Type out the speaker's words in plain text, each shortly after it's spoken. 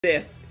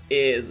This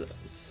is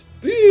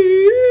spooky.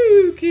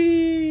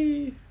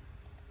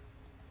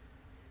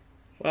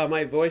 Wow,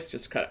 my voice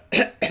just cut.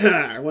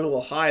 I went a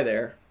little high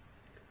there.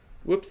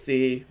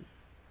 Whoopsie.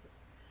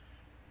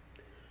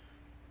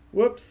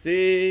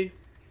 Whoopsie.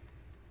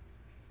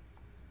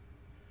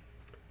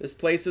 This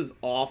place is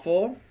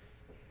awful.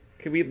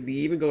 Can we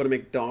leave and go to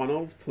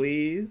McDonald's,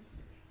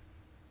 please?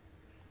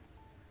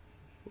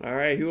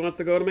 Alright, who wants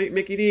to go to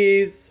Mickey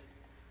D's?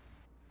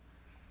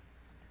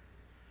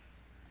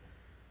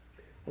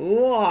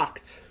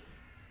 Locked.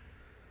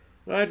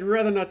 I'd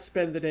rather not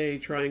spend the day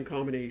trying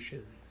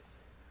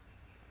combinations.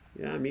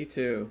 Yeah, me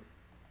too.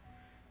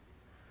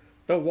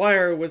 The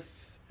wire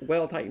was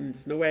well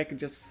tightened. No way I could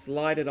just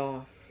slide it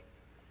off.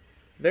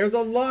 There's a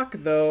lock,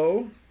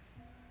 though.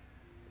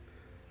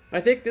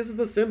 I think this is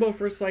the symbol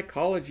for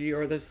psychology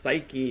or the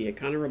psyche. It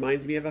kind of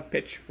reminds me of a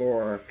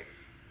pitchfork.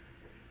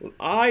 Well,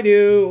 I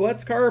do.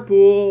 Let's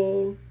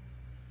carpool.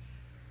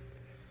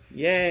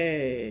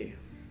 Yay.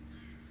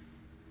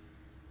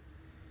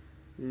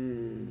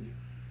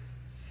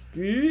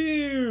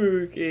 Spooky.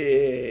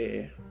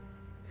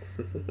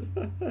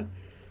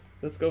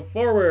 Let's go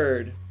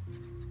forward.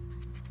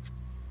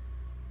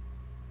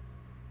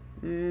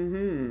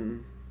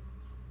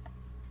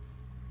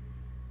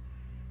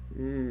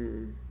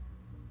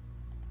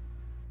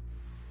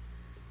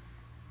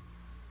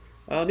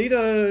 I'll need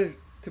to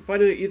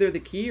find either the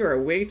key or a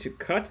way to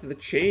cut the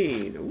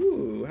chain.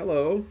 Ooh,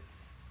 hello.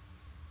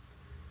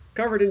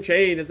 Covered in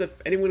chain, as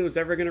if anyone was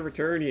ever going to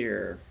return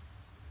here.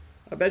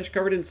 A bench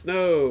covered in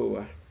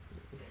snow.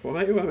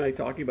 Why am I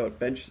talking about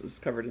benches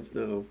covered in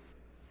snow?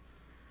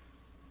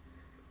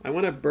 I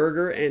want a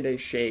burger and a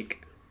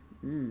shake.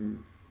 I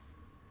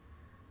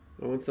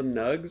want some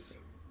nugs.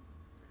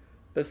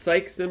 The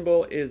psych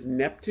symbol is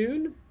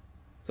Neptune.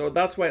 So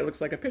that's why it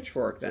looks like a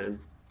pitchfork then.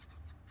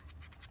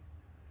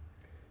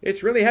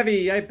 It's really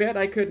heavy. I bet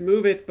I could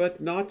move it,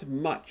 but not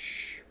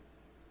much.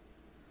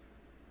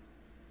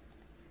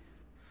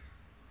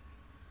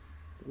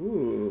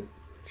 Ooh.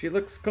 She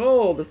looks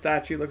cold. The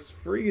statue looks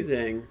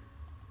freezing.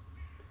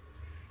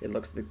 It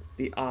looks like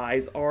the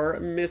eyes are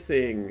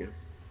missing.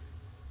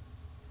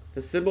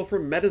 The symbol for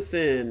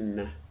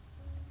medicine.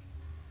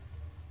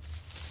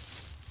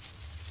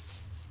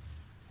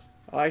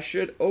 I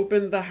should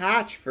open the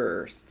hatch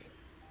first.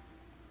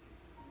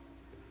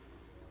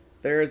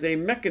 There's a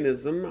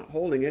mechanism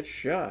holding it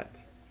shut.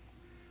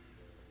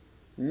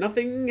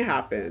 Nothing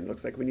happened.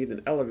 Looks like we need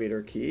an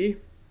elevator key.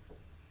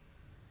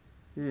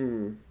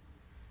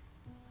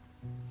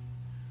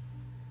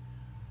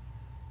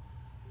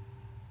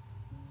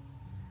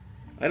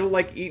 I don't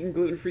like eating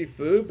gluten-free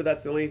food, but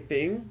that's the only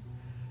thing.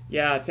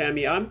 Yeah,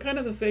 Tammy, I'm kind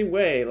of the same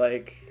way.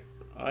 Like,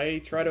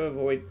 I try to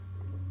avoid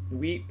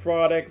wheat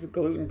products,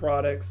 gluten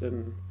products,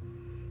 and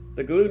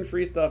the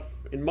gluten-free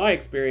stuff, in my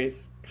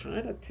experience,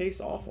 kind of tastes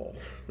awful.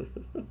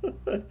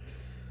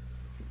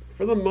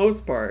 For the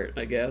most part,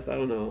 I guess. I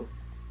don't know.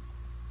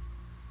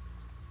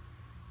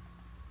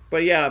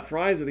 But yeah,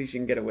 fries at least you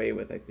can get away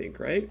with, I think,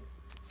 right?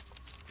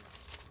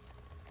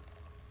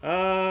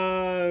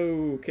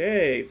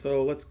 Okay,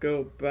 so let's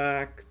go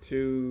back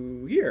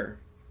to here.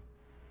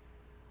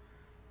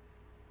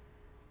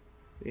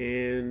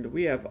 And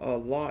we have a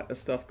lot of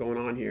stuff going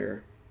on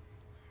here.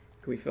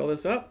 Can we fill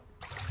this up?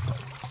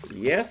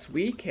 Yes,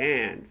 we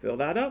can. Fill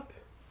that up.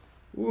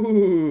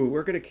 Ooh,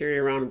 we're going to carry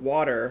around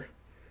water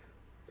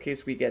in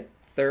case we get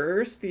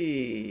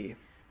thirsty.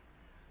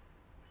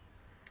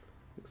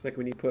 Looks like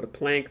we need to put a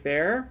plank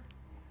there.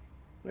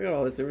 Look at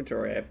all this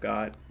inventory I've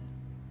got.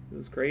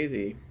 This is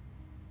crazy.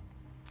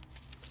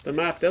 The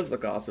map does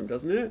look awesome,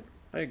 doesn't it?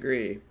 I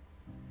agree.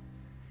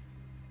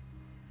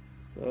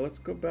 So let's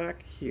go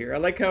back here. I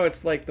like how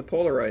it's like the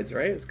Polaroids,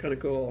 right? It's kind of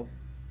cool.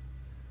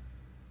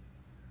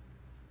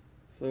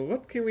 So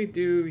what can we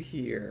do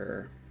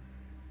here?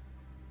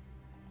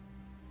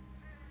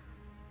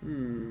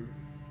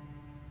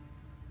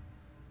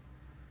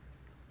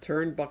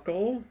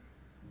 Turnbuckle.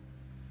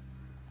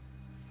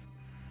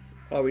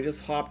 Oh, we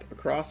just hopped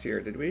across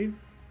here, did we?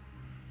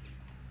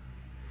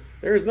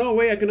 There's no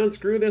way I can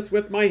unscrew this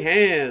with my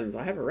hands.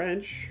 I have a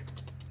wrench.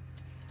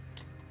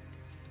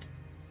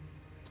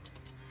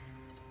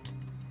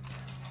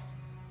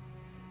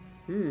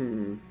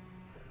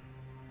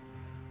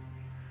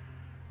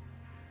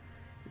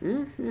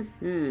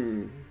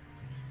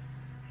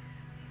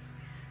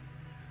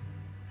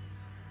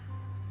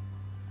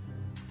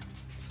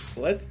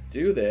 Let's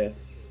do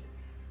this.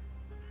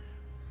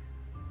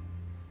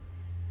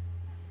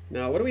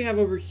 Now, what do we have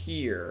over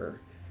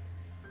here?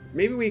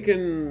 Maybe we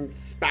can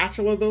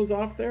spatula those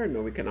off there?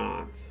 No, we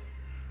cannot.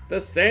 The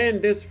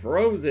sand is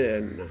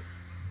frozen.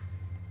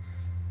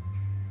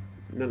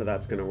 None of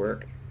that's gonna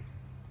work.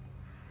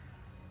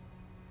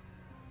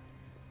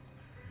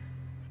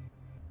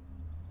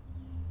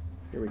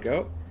 Here we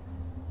go.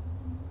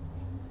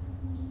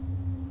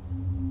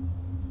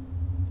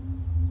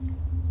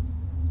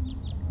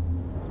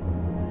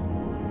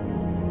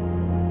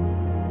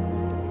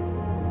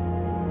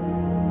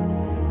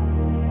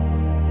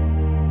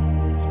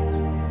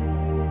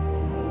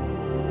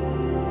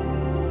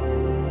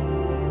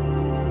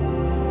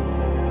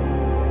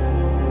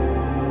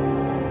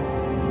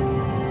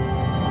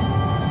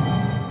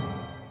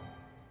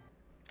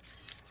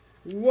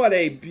 what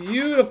a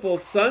beautiful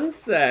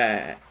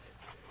sunset.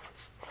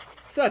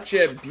 Such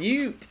a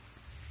beaut.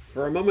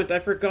 For a moment, I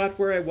forgot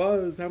where I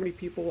was. How many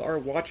people are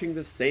watching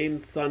the same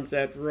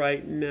sunset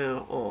right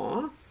now?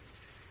 Aw.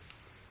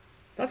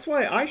 That's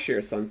why I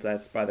share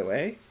sunsets, by the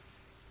way.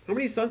 How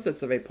many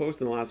sunsets have I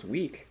posted in the last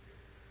week?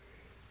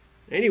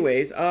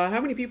 Anyways, how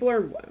many people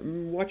are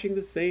watching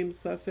the same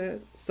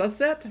sunset?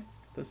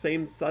 The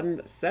same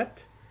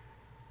sunset?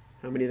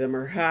 How many of them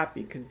are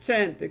happy,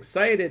 content,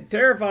 excited,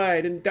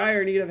 terrified, in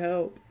dire need of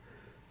help?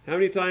 How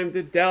many times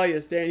did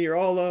Dahlia stand here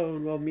all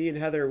alone while me and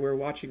Heather were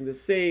watching the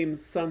same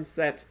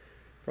sunset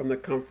from the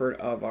comfort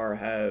of our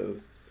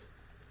house?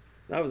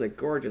 That was a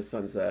gorgeous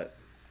sunset.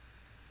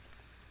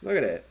 Look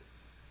at it.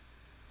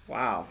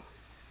 Wow.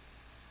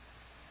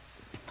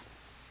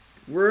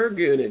 We're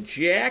gonna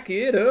jack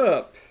it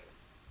up.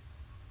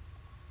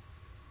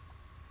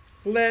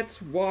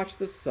 Let's watch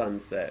the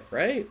sunset,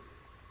 right?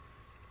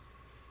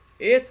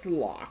 It's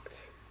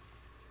locked.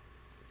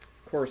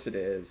 Of course it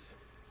is.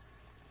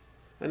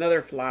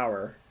 Another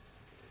flower.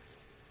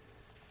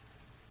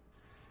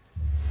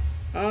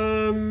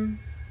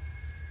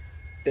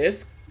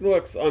 This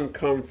looks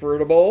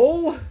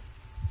uncomfortable.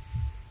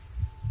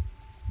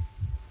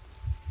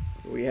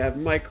 We have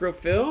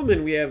microfilm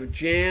and we have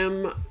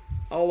jam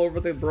all over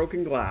the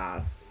broken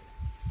glass.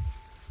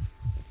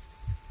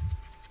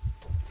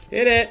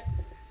 Hit it.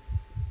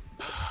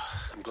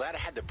 I'm glad I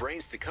had the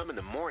brains to come in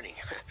the morning.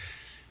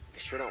 I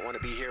sure don't want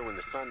to be here when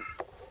the sun...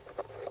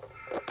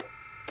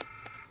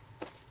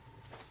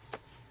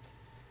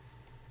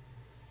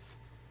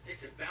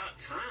 It's about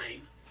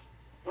time.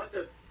 What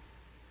the...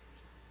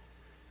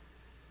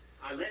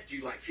 I left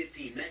you like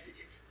 15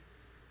 messages.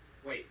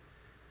 Wait.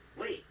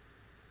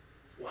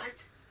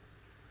 What?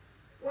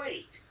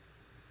 Wait.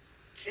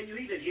 Can you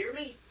even hear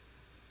me?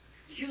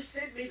 You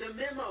sent me the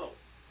memo.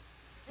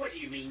 What do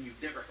you mean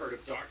you've never heard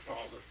of Dark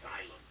Falls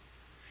Asylum?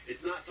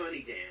 It's not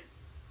funny, Dan.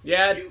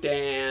 Yeah,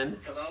 Dan.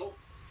 Hello?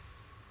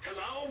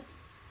 Hello?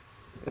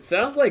 It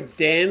sounds like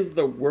Dan's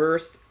the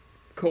worst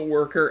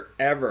coworker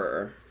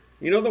ever.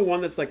 You know, the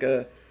one that's like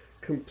a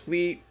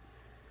complete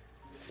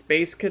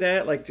space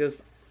cadet, like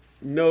just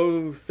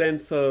no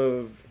sense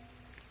of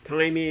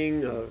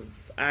timing,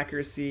 of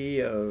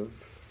accuracy, of,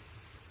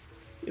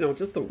 you know,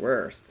 just the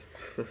worst.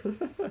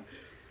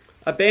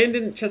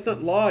 Abandoned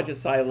Chestnut Lodge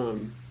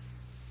Asylum.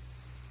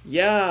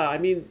 Yeah, I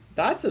mean,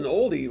 that's an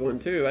oldie one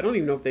too. I don't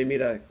even know if they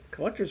made a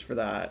collector's for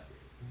that.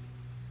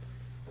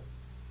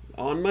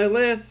 On my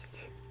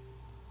list.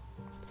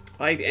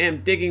 I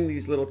am digging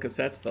these little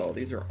cassettes though.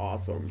 These are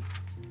awesome.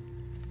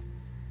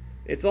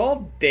 It's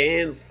all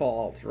Dan's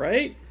fault,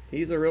 right?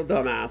 He's a real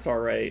dumbass,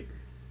 alright.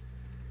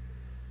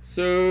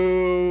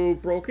 So,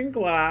 broken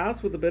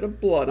glass with a bit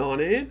of blood on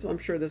it. I'm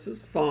sure this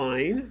is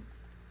fine.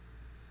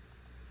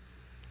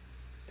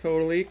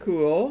 Totally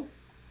cool.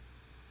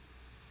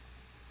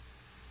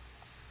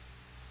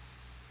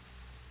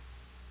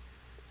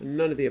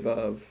 None of the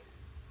above.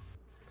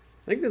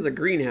 I think there's a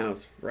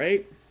greenhouse,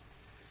 right?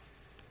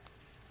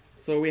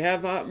 So we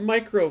have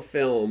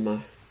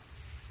microfilm.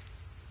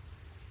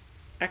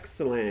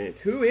 Excellent.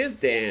 Who is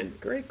Dan?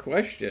 Great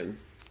question.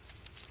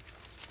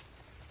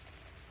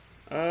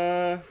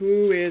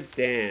 Who is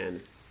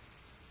Dan?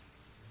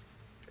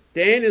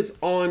 Dan is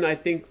on, I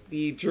think,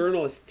 the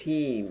journalist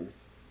team.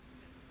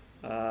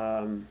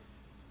 Let's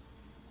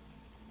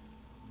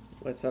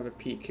have a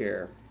peek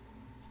here.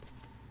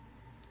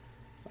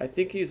 I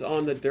think he's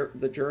on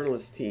the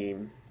journalist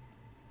team.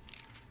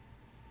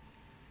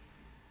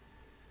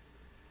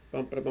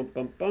 Bum ba bum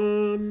bum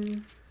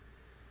bum.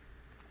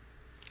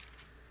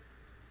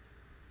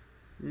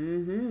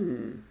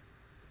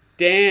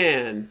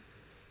 Dan.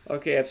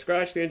 Okay, I've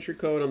scratched the entry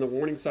code on the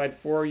warning side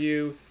for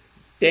you.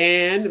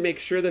 Dan, make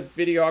sure the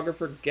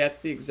videographer gets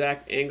the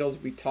exact angles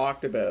we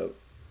talked about.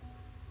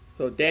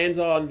 So Dan's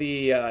on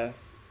the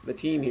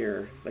team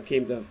here that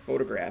came to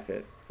photograph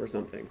it or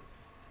something.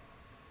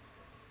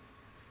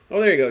 Oh,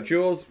 there you go.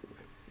 Jules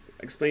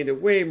explained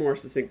it way more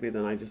succinctly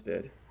than I just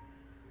did.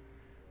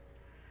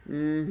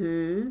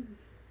 So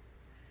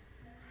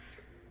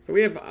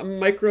we have a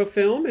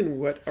microfilm, and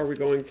what are we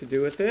going to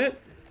do with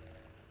it?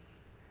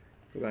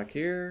 Go back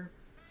here.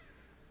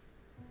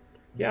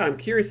 Yeah, I'm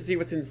curious to see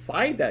what's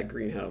inside that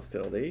greenhouse,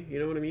 Tildy. You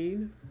know what I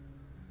mean?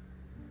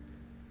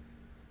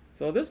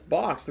 So this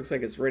box looks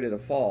like it's ready to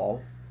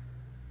fall.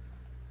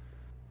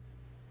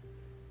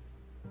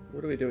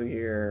 What are we doing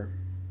here?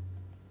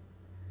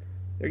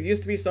 There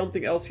used to be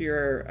something else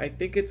here. I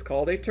think it's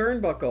called a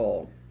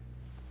turnbuckle.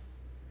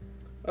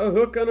 A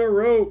hook on a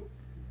rope.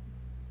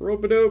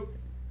 Rope-a-dope.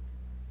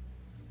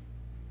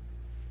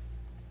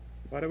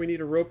 Why do we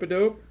need a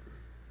rope-a-dope?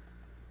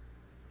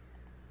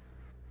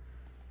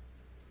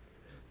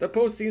 The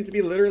post seems to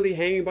be literally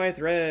hanging by a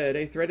thread.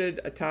 A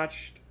threaded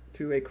attached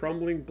to a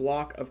crumbling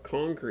block of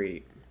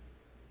concrete.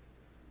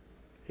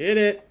 Hit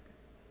it.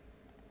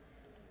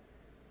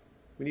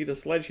 We need a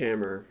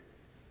sledgehammer.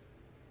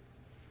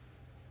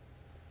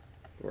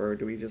 Or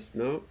do we just...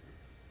 Nope,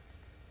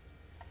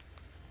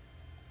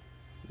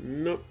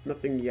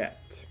 nothing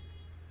yet.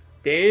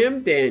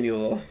 Damn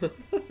Daniel.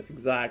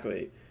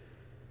 Exactly.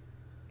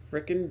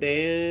 Frickin'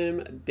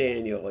 damn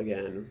Daniel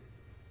again.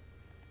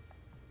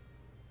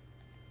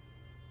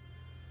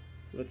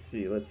 Let's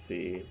see, let's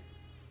see.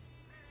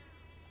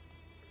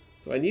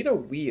 So I need a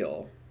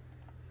wheel.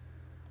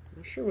 I'm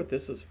not sure what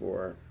this is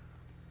for.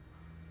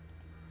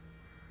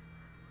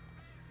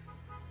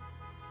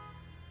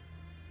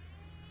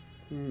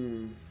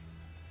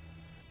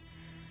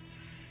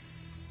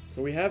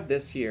 So we have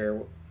this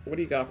here. What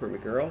do you got for me,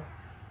 girl?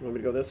 You want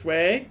me to go this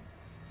way?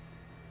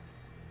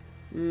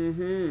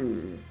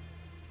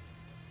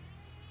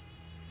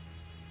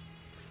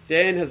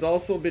 Dan has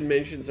also been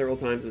mentioned several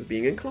times as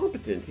being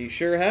incompetent. He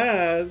sure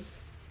has.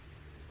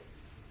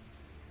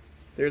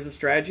 There's a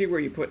strategy where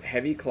you put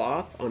heavy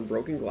cloth on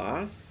broken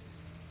glass.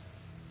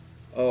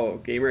 Oh,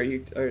 gamer, are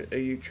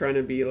you trying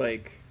to be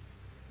like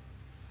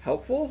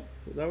helpful?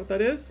 Is that what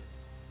that is?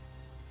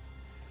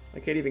 I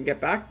can't even get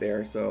back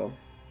there, so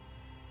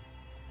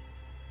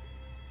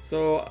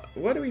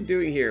what are we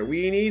doing here?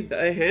 We need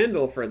a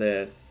handle for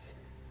this.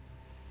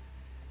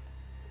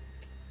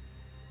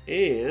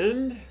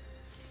 And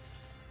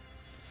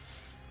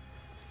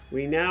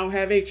we now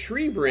have a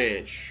tree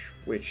branch,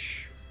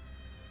 which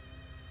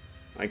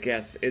I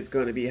guess is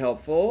going to be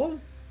helpful.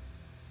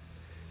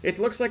 It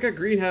looks like a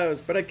greenhouse,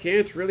 but I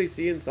can't really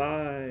see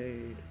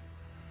inside.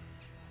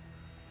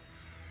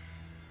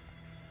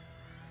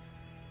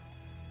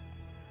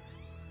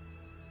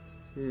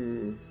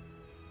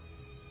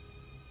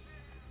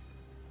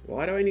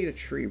 Why do I need a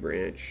tree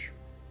branch?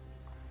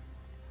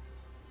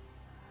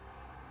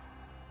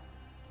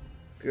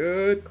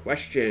 Good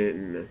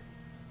question.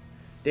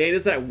 Dan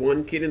is that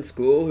one kid in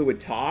school who would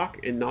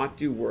talk and not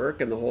do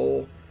work and the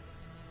whole...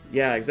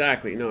 Yeah,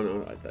 exactly.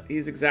 No.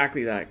 He's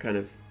exactly that kind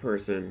of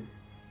person.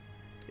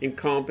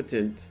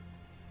 Incompetent.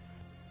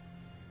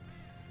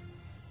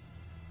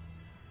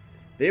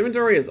 The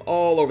inventory is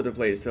all over the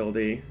place,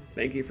 Hildy.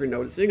 Thank you for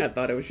noticing. I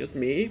thought it was just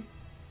me.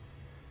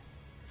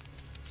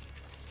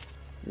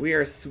 We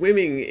are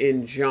swimming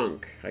in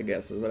junk, I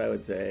guess is what I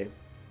would say.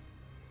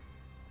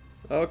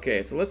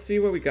 Okay, so let's see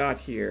what we got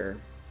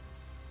here.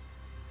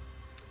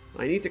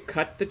 I need to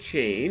cut the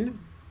chain.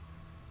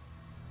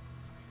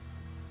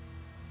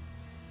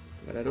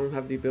 But I don't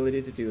have the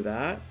ability to do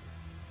that.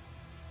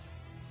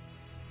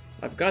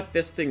 I've got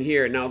this thing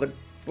here. Now, the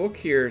book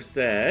here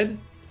said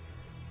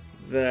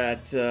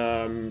that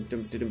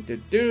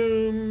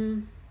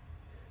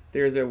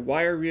there's a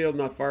wire reel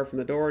not far from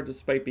the door.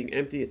 Despite being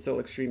empty, it's still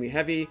extremely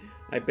heavy.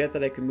 I bet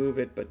that I can move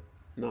it, but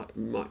not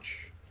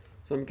much.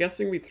 So I'm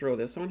guessing we throw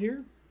this on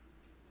here.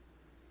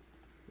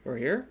 Or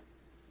here.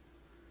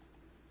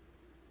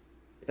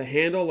 The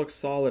handle looks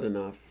solid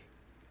enough.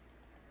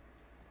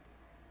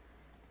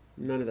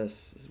 None of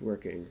this is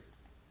working.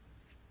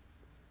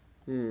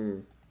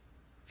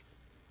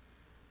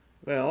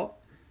 Well.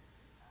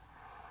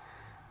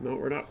 No,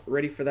 we're not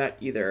ready for that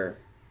either.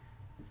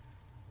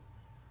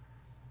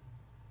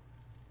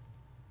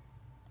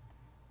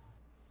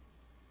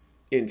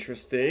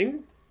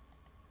 Interesting.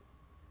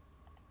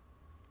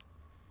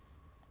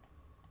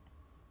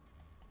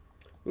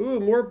 Ooh,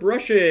 more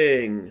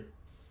brushing.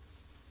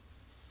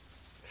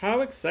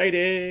 How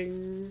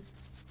exciting.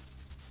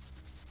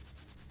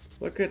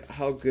 Look at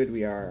how good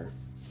we are.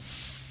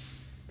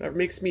 That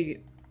makes me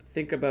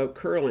think about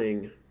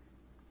curling.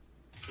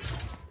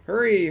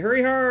 Hurry,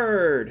 hurry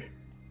hard.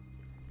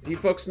 Do you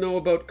folks know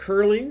about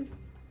curling?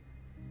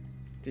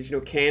 Did you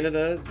know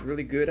Canada is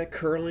really good at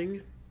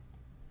curling?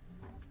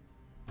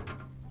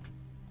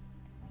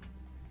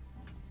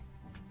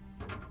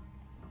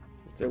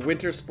 It's a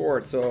winter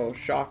sport, so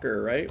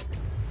shocker, right?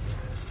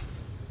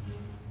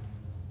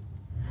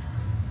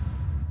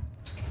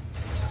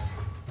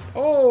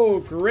 Oh,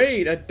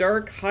 great! A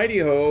dark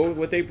hidey-ho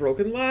with a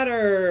broken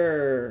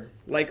ladder!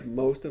 Like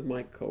most of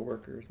my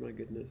coworkers, my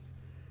goodness.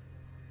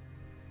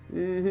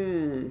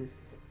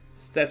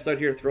 Steph's out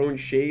here throwing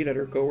shade at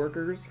her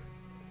coworkers.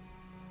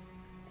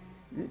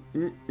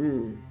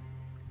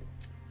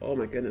 Oh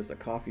my goodness, the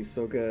coffee's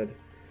so good.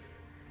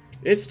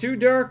 It's too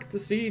dark to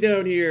see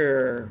down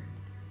here.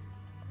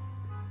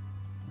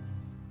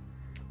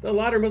 The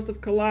ladder must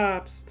have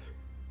collapsed.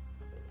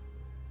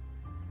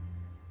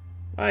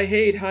 I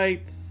hate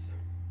heights.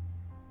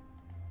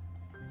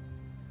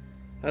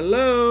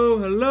 Hello,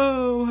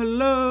 hello,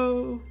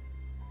 hello.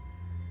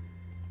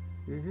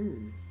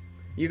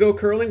 You go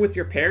curling with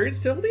your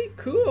parents, Tildy?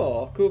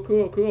 Cool, cool,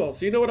 cool, cool.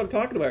 So you know what I'm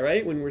talking about,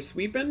 right? When we're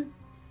sweeping?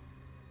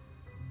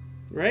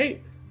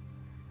 Right?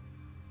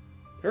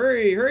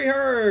 Hurry, hurry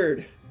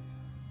hard.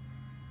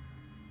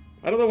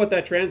 I don't know what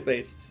that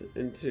translates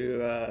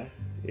into,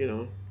 you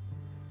know,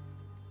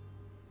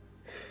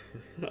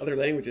 other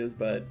languages,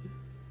 but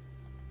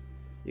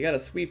you gotta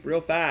sweep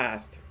real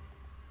fast.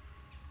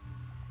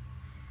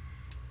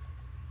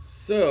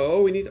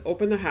 So we need to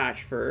open the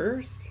hatch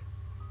first.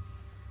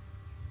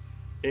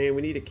 And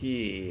we need a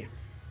key.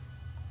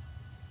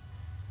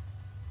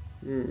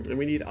 And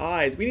we need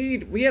eyes.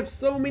 We have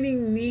so many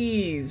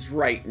needs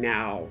right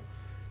now.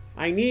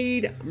 I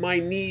need my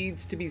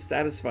needs to be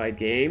satisfied,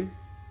 game.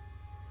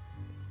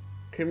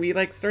 Can we,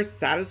 like, start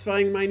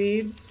satisfying my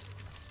needs?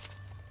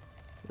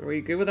 Are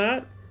we good with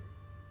that?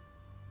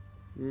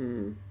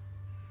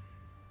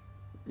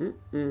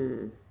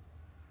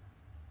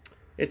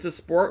 It's a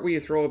sport where you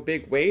throw a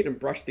big weight and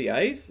brush the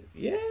ice?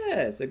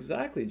 Yes,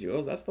 exactly,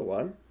 Jules. That's the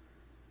one.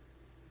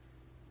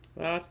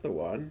 That's the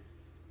one.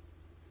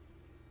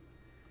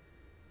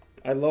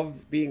 I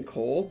love being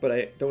cold, but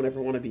I don't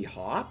ever want to be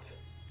hot.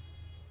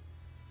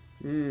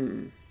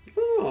 Oh,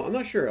 I'm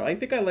not sure. I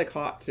think I like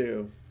hot,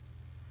 too.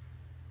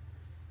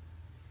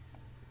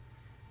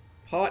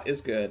 Hot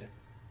is good.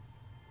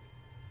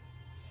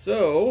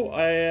 So,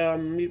 I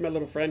need my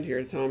little friend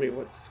here to tell me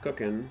what's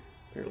cooking.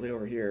 Apparently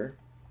over here.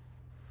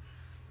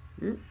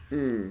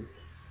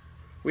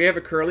 We have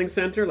a curling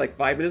center like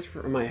 5 minutes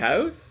from my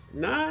house?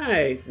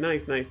 Nice,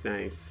 nice, nice,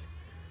 nice.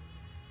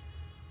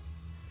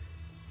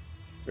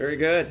 Very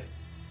good.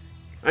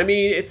 I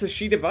mean, it's a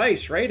sheet of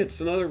ice, right?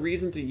 It's another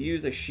reason to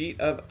use a sheet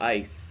of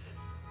ice.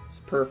 It's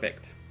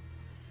perfect.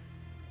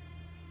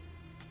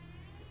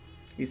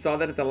 You saw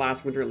that at the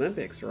last Winter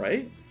Olympics,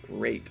 right? It's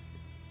great.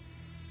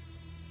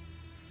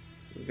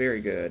 Very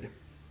good.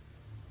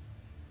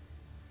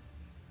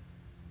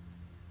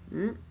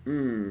 What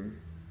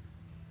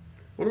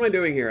am I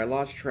doing here? I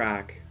lost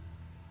track.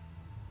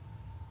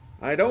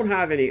 I don't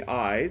have any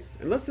eyes.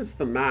 Unless it's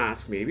the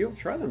mask, maybe. I'll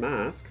try the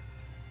mask.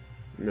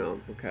 No,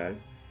 okay.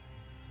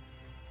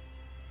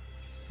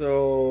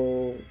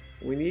 So,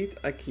 we need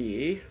a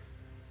key.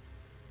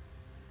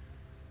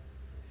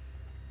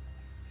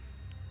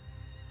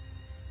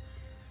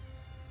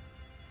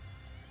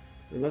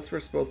 Unless we're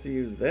supposed to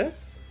use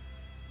this?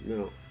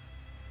 No.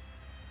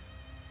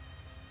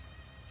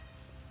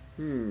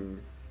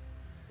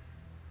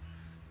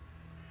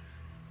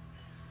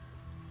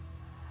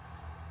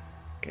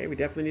 Okay, we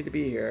definitely need to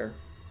be here.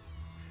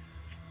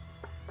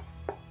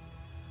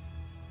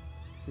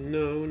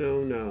 No,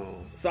 no, no.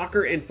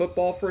 Soccer and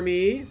football for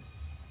me?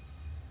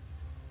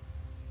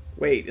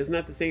 Wait, isn't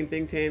that the same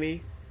thing,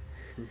 Tammy?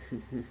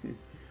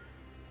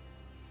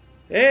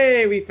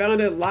 Hey, we found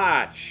a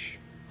latch.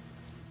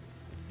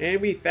 And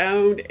we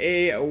found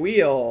a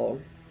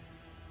wheel.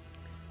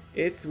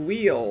 It's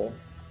wheel.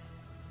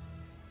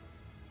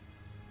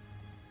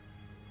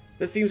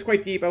 This seems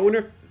quite deep. I wonder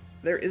if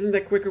there isn't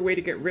a quicker way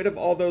to get rid of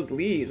all those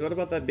leaves. What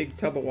about that big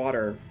tub of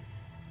water?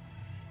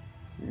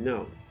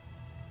 No.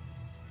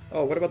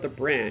 Oh, what about the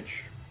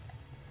branch?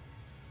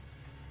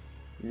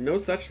 No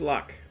such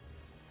luck.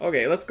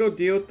 Okay, let's go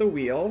deal with the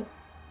wheel.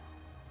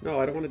 No,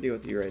 I don't want to deal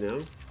with you right now.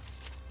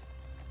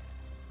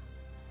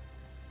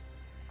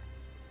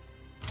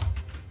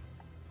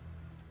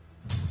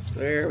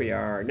 There we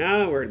are.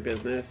 Now we're in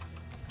business.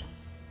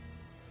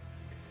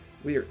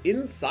 We are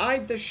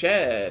inside the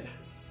shed.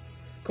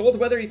 Cold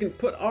weather, you can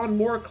put on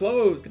more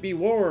clothes to be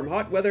warm.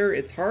 Hot weather,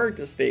 it's hard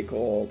to stay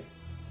cold.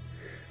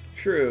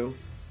 True.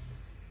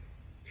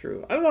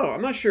 True. I don't know.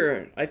 I'm not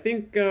sure. I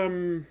think for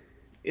me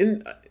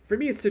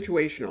it's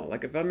situational.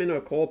 Like if I'm in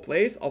a cold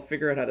place, I'll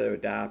figure out how to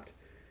adapt.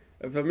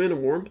 If I'm in a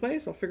warm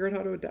place, I'll figure out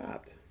how to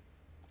adapt.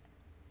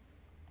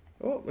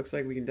 Oh, it looks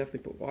like we can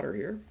definitely put water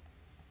here.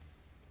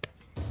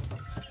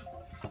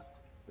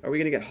 Are we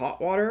going to get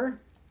hot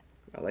water?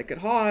 I like it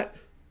hot.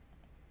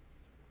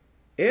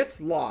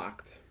 It's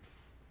locked.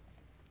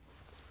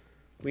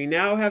 We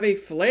now have a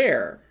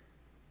flare.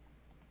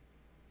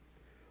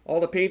 All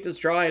the paint is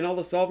dry and all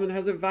the solvent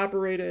has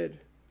evaporated.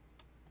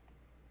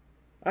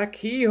 A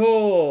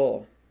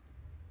keyhole.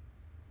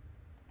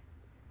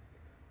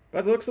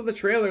 By the looks of the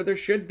trailer, there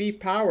should be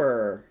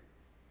power.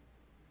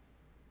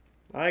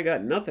 I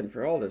got nothing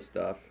for all this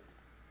stuff.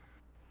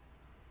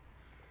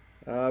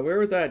 Where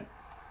was that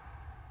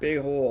big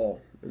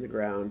hole in the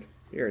ground?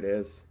 Here it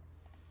is.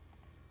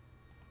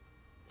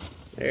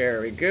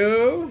 There we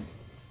go.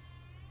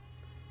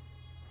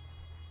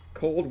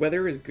 Cold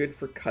weather is good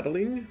for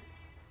cuddling.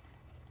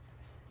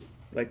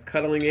 Like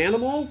cuddling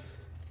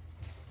animals?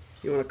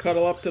 You want to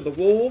cuddle up to the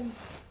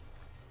wolves?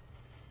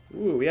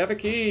 Ooh, we have a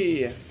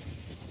key.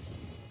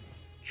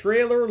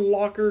 Trailer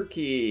locker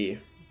key.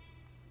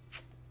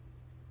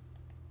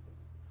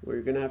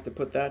 We're going to have to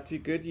put that to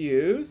good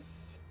use.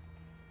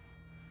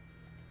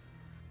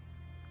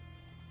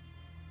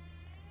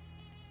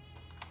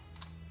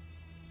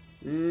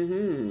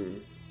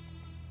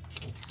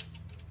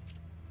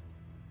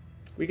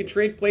 We can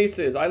trade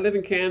places. I live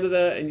in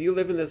Canada and you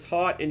live in this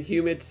hot and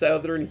humid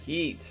southern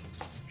heat.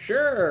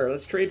 Sure,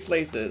 let's trade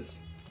places.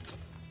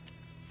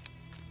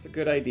 It's a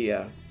good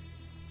idea.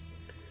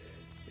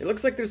 It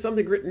looks like there's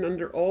something written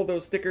under all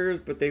those stickers,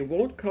 but they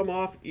won't come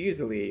off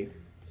easily.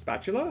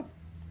 Spatula?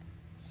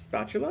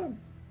 Spatula?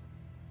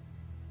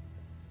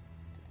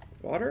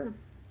 Water?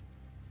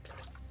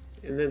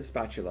 And then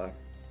spatula.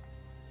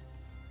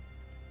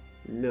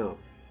 No.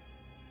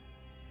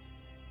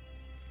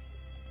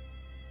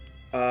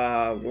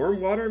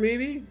 Warm water,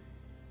 maybe?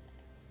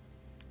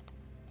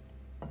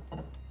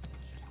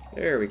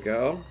 There we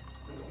go.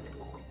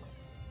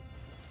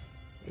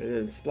 And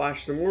then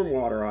splash some warm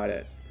water on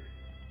it.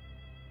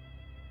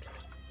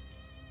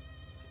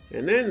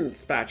 And then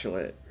spatula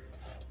it.